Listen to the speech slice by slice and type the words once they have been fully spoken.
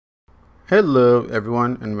Hello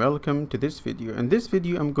everyone and welcome to this video. In this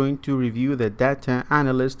video I'm going to review the Data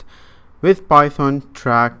Analyst with Python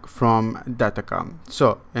track from DataCamp.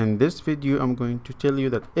 So in this video I'm going to tell you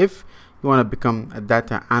that if you want to become a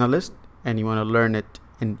data analyst and you want to learn it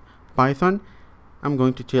in Python, I'm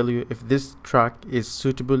going to tell you if this track is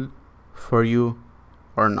suitable for you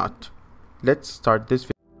or not. Let's start this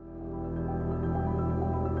video.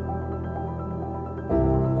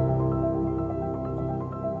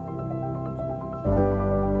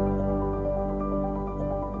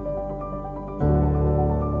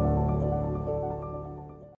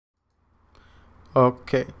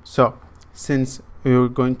 Okay, so since we're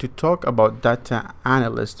going to talk about Data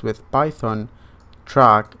Analyst with Python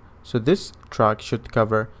track, so this track should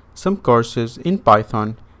cover some courses in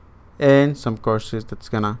Python and some courses that's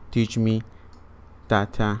gonna teach me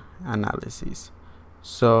data analysis.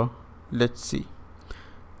 So let's see.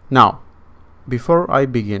 Now, before I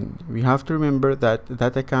begin, we have to remember that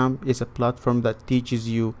DataCamp is a platform that teaches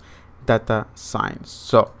you data science.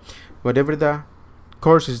 So whatever the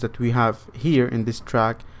courses that we have here in this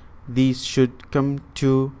track, these should come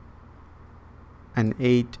to an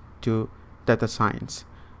aid to data science.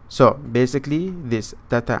 So basically this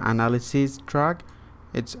data analysis track,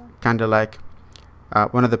 it's kind of like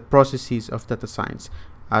one of the processes of data science.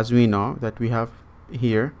 As we know that we have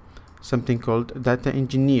here something called data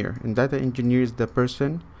engineer, and data engineer is the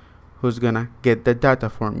person who's gonna get the data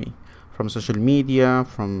for me from social media,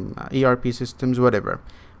 from ERP systems, whatever.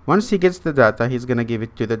 Once he gets the data, he's going to give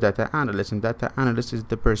it to the data analyst, and data analyst is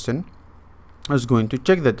the person who's going to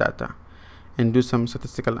check the data and do some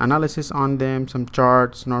statistical analysis on them, some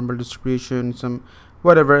charts, normal distribution, some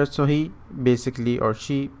whatever. So he basically, or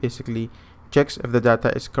she basically, checks if the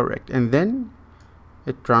data is correct, and then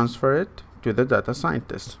it transfers it to the data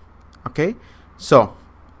scientist. Okay, so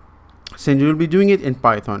since you'll be doing it in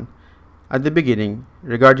Python at the beginning,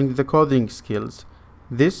 regarding the coding skills,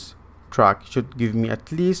 this track should give me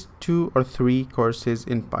at least 2 or 3 courses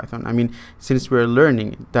in Python. I mean, since we're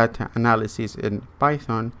learning data analysis in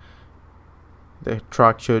Python, the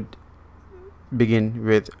track should begin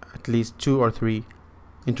with at least 2 or 3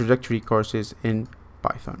 introductory courses in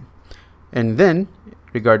Python. And then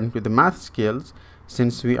regarding to the math skills,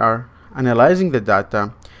 since we are analyzing the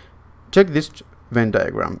data, check this Venn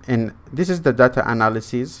diagram, and this is the data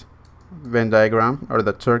analysis Venn diagram, or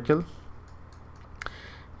the circle.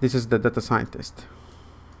 This is the data scientist,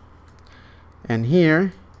 and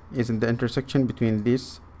here is in the intersection between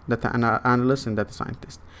this data analyst and data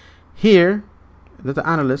scientist. Here, data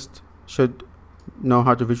analyst should know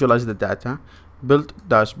how to visualize the data, build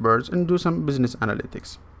dashboards, and do some business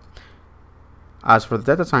analytics. As for the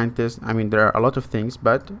data scientist, I mean, there are a lot of things,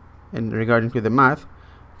 but in regarding to the math,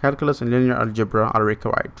 calculus and linear algebra are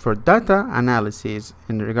required. For data analysis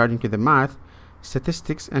and regarding to the math,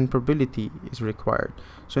 statistics and probability is required.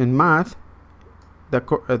 So in math,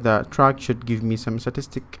 the track should give me some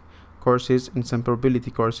statistic courses and some probability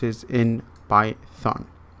courses in Python.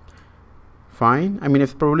 Fine. I mean,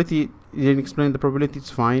 if probability, you didn't explain the probability, it's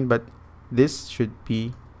fine, but this should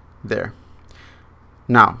be there.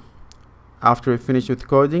 Now, after we finish with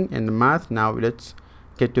coding and the math, now let's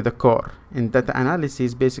get to the core. In data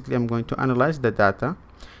analysis, basically I'm going to analyze the data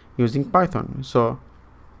using Python. So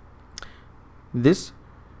this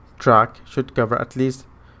track should cover at least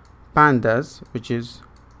pandas, which is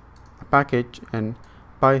a package in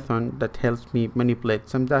Python that helps me manipulate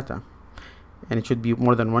some data, and it should be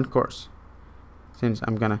more than one course, since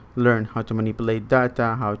I'm gonna learn how to manipulate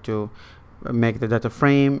data, how to make the data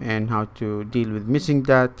frame, and how to deal with missing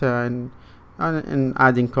data, and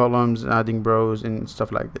adding columns, adding rows, and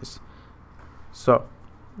stuff like this. So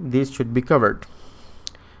these should be covered.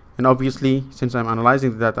 And obviously, since I'm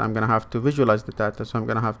analyzing the data, I'm gonna have to visualize the data, so I'm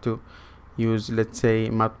gonna have to use, let's say,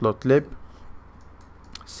 matplotlib,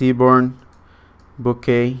 seaborn,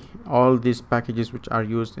 bouquet, all these packages which are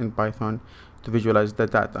used in Python to visualize the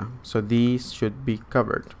data. So these should be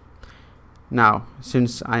covered. Now,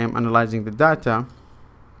 since I am analyzing the data,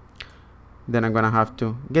 then I'm gonna have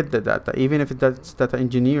to get the data. Even if that's data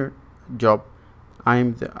engineer job,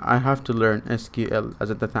 I have to learn SQL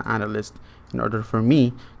as a data analyst in order for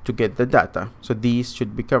me to get the data. So these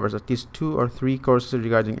should be covered. At least 2 or 3 courses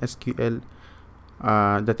regarding SQL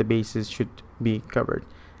databases should be covered.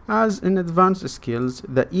 As in advanced skills,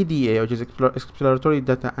 the EDA, which is exploratory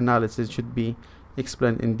data analysis, should be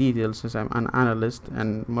explained in detail, since I'm an analyst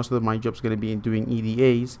and most of my job is going to be in doing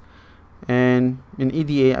EDAs. And in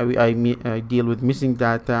EDA, I deal with missing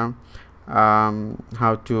data,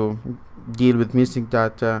 how to deal with missing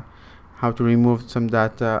data, how to remove some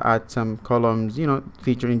data, add some columns, you know,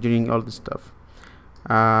 feature engineering, all this stuff.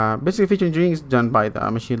 Basically, feature engineering is done by the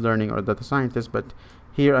machine learning or data scientist, but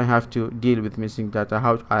here I have to deal with missing data,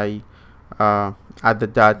 how I add the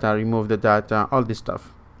data, remove the data, all this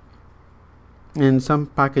stuff. And some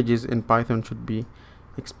packages in Python should be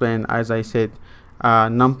explained. As I said,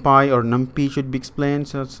 NumPy or NumPy should be explained,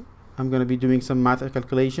 so I'm going to be doing some math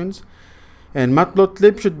calculations. And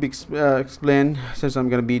matplotlib should be explained, since I'm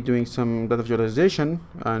going to be doing some data visualization,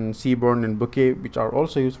 and seaborn and bouquet, which are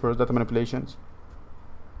also used for data manipulations.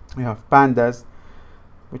 We have pandas,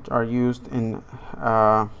 which are used in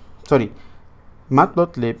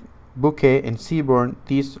matplotlib, bouquet, and seaborn.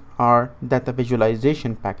 These are data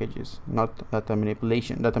visualization packages, not data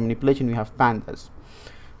manipulation. Data manipulation, we have pandas.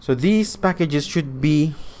 So these packages should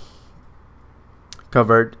be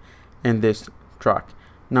covered in this track.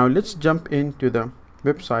 Now let's jump into the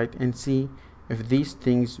website and see if these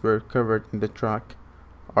things were covered in the track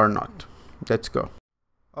or not. Let's go.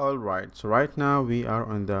 Alright, so right now we are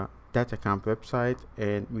on the DataCamp website,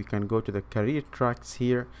 and we can go to the career tracks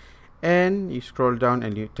here, and you scroll down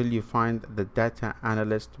till you find the Data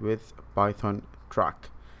Analyst with Python track.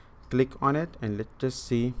 Click on it and let's just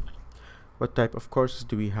see what type of courses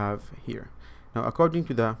do we have here. Now, according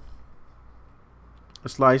to the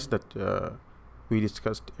slides that we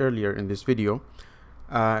discussed earlier in this video,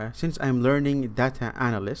 since I'm learning Data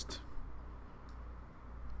Analyst,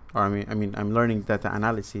 or I'm learning data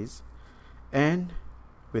analysis and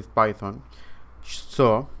with Python,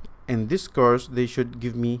 so in this course they should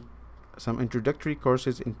give me some introductory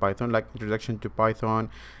courses in Python, like introduction to Python,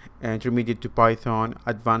 intermediate to Python,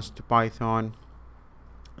 advanced to Python,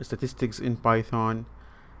 statistics in Python,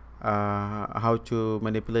 how to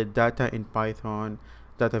manipulate data in Python,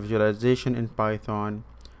 data visualization in Python,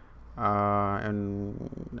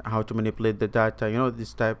 and how to manipulate the data,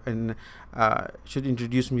 this type, and should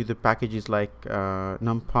introduce me to packages like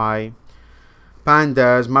NumPy,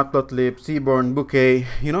 pandas, matplotlib, seaborn, bouquet,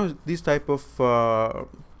 these type of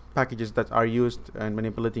packages that are used in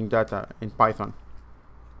manipulating data in Python.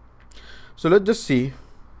 So let's just see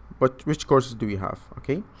which courses do we have.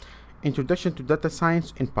 Okay, introduction to data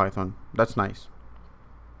science in Python. That's nice.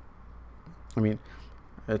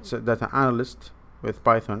 It's a data analyst with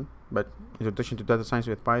Python, but introduction to data science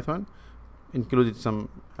with Python included some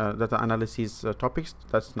data analysis topics.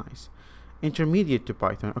 That's nice. Intermediate to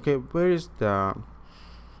Python. Okay, where is the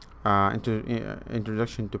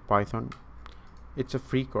introduction to Python? It's a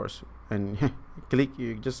free course, and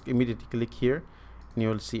you just immediately click here and you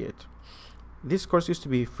will see it. This course used to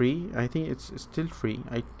be free. I think it's still free.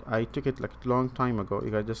 I took it like a long time ago.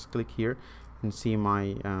 You can just click here and see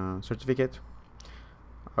my certificate.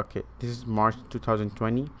 Okay, this is March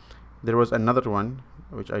 2020. There was another one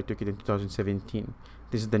which I took it in 2017.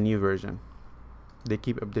 This is the new version. They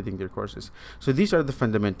keep updating their courses. So these are the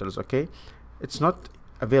fundamentals. Okay, it's not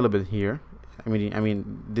available here.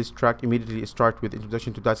 This track immediately start with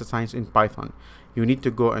introduction to data science in Python. You need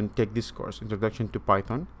to go and take this course, introduction to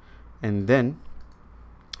Python, and then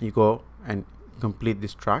you go and complete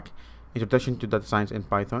this track, introduction to data science in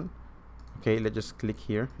Python. Okay, let's just click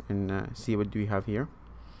here and see what do we have here.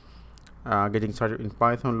 Getting started in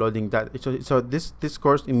Python, loading data. So this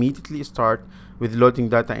course immediately start with loading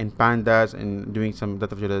data in pandas and doing some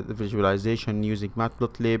data visualization using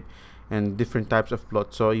matplotlib and different types of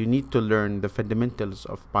plots. So you need to learn the fundamentals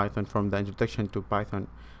of Python from the introduction to Python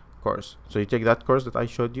course. So you take that course that I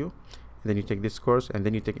showed you, and then you take this course, and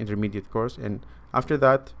then you take intermediate course, and after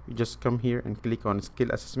that you just come here and click on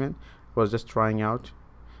skill assessment. I was just trying out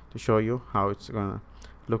to show you how it's gonna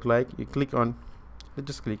look like. You click on, let's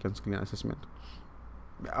just click on skill assessment.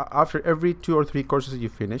 After every 2 or 3 courses you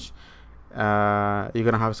finish, you're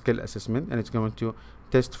gonna have skill assessment, and it's going to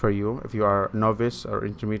test for you if you are novice or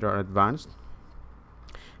intermediate or advanced.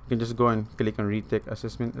 You can just go and click on retake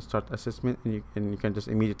assessment, start assessment, and you can just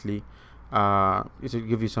immediately it will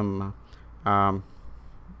give you some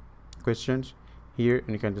questions here, and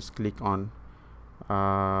you can just click on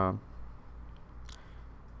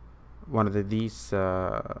one of these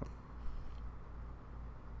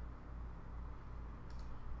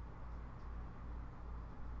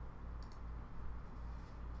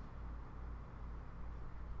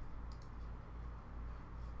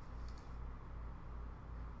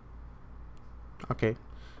okay,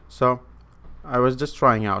 so I was just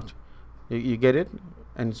trying out. You get it,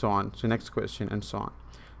 and so on. So next question, and so on.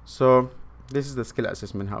 So this is the skill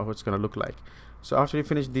assessment, how it's going to look like. So after you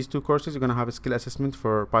finish these 2 courses, you're going to have a skill assessment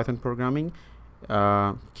for Python programming.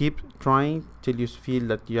 Keep trying till you feel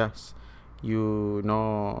that yes, you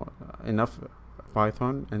know enough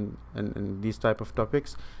Python and these type of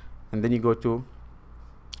topics, and then you go to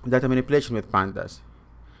data manipulation with pandas.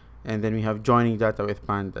 and then we have joining data with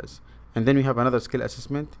pandas, and then we have another skill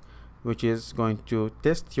assessment, which is going to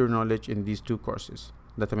test your knowledge in these two courses: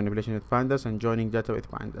 data manipulation with pandas and joining data with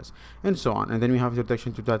pandas, and so on. And then we have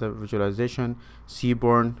introduction to data visualization,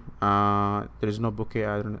 Seaborn. There is no bouquet.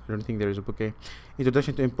 I don't think there is a bouquet.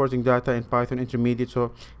 Introduction to importing data in Python, intermediate.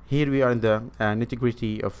 So here we are in the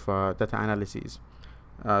nitty-gritty of data analysis.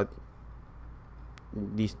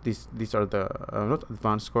 These are the not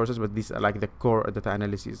advanced courses, but these are like the core data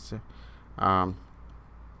analysis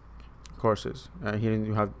courses. Here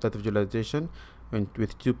you have data visualization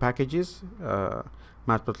with two packages,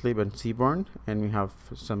 Matplotlib and Seaborn, and we have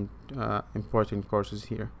some important courses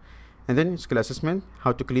here. And then skill assessment,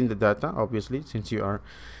 how to clean the data. Obviously, since you are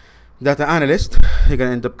data analyst, you're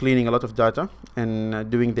gonna end up cleaning a lot of data and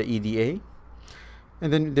doing the EDA.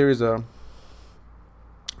 And then there is a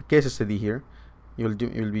case study here. You'll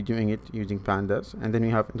be doing it using pandas. And then we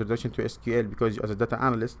have introduction to SQL, because as a data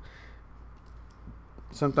analyst,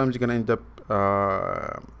 sometimes you're gonna end up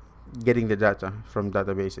getting the data from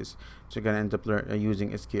databases, so you're gonna end up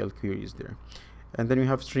using SQL queries there. And then we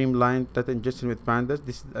have streamlined data ingestion with pandas.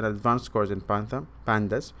 This is an advanced course in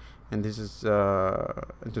pandas, and this is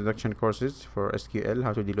introduction courses for SQL,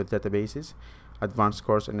 how to deal with databases, advanced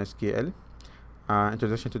course in SQL,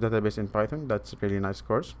 introduction to database in Python. That's a really nice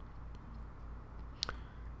course.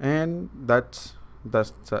 And that's the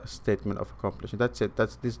statement of accomplishment. That's it.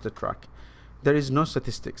 This is the track. There is no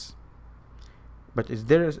statistics, but is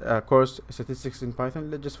there a course statistics in Python?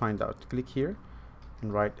 Let's just find out. Click here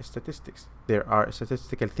and write statistics. There are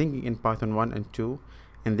statistical thinking in Python 1 and 2,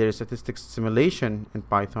 and there is statistics simulation in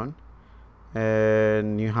Python,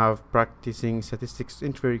 and you have practicing statistics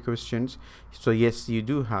inquiry questions. So yes, you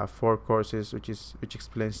do have 4 courses which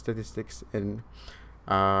explain statistics in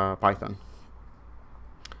Python.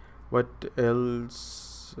 What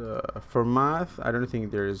else? For math, I don't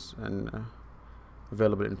think there is an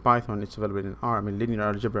available in Python. It's available in R. I mean, linear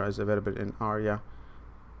algebra is available in R, yeah.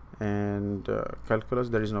 And calculus,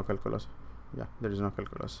 there is no calculus. Yeah, there is no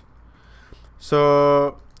calculus.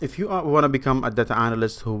 So if you want to become a data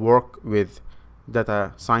analyst who work with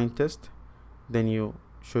data scientist, then you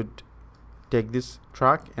should take this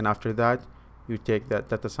track, and after that you take that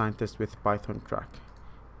data scientist with Python track,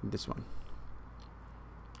 this one.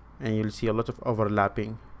 And you'll see a lot of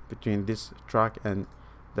overlapping between this track and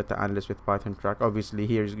data analyst with Python track. Obviously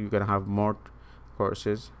here you're gonna have more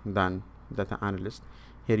courses than data analyst.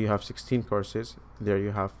 Here you have 16 courses, there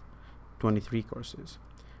you have 23 courses.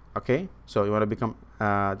 Okay, so you want to become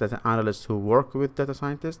a data analyst who work with data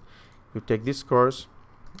scientists, you take this course,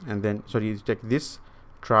 and then you take this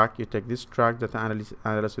track, data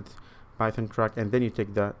analyst with Python track, and then you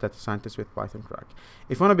take the data scientist with Python track.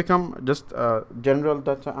 If you want to become just a general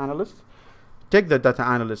data analyst, take the data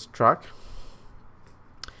analyst track,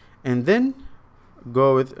 and then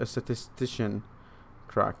go with a statistician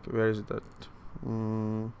track. Where is that?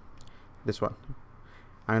 This one.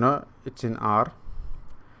 I know it's in R,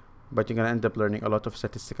 but you're gonna end up learning a lot of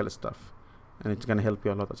statistical stuff, and it's gonna help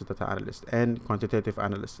you a lot as a data analyst and quantitative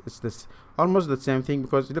analyst. It's this almost the same thing,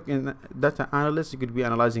 because look, in data analyst you could be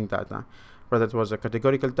analyzing data, whether it was a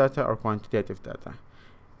categorical data or quantitative data.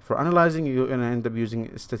 For analyzing, you're gonna end up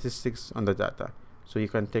using statistics on the data, so you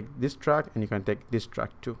can take this track and you can take this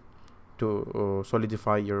track too, to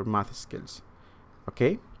solidify your math skills.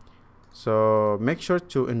 Okay, so make sure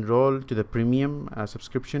to enroll to the premium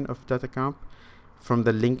subscription of DataCamp. From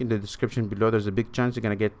the link in the description below, there's a big chance you're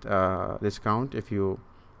gonna get discount if you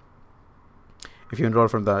enroll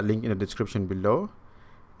from the link in the description below,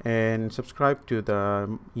 and subscribe to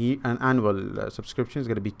the annual subscription. Is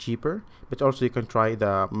gonna be cheaper, but also you can try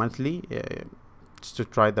the monthly just to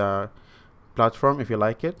try the platform. If you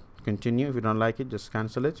like it, continue. If you don't like it, just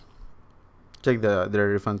cancel it. Check the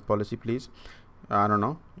refund policy, please. I don't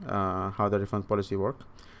know how the refund policy works.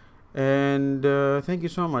 And thank you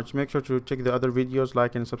so much. Make sure to check the other videos,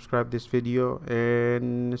 like and subscribe this video,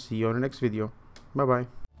 and see you on the next video. Bye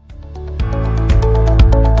bye.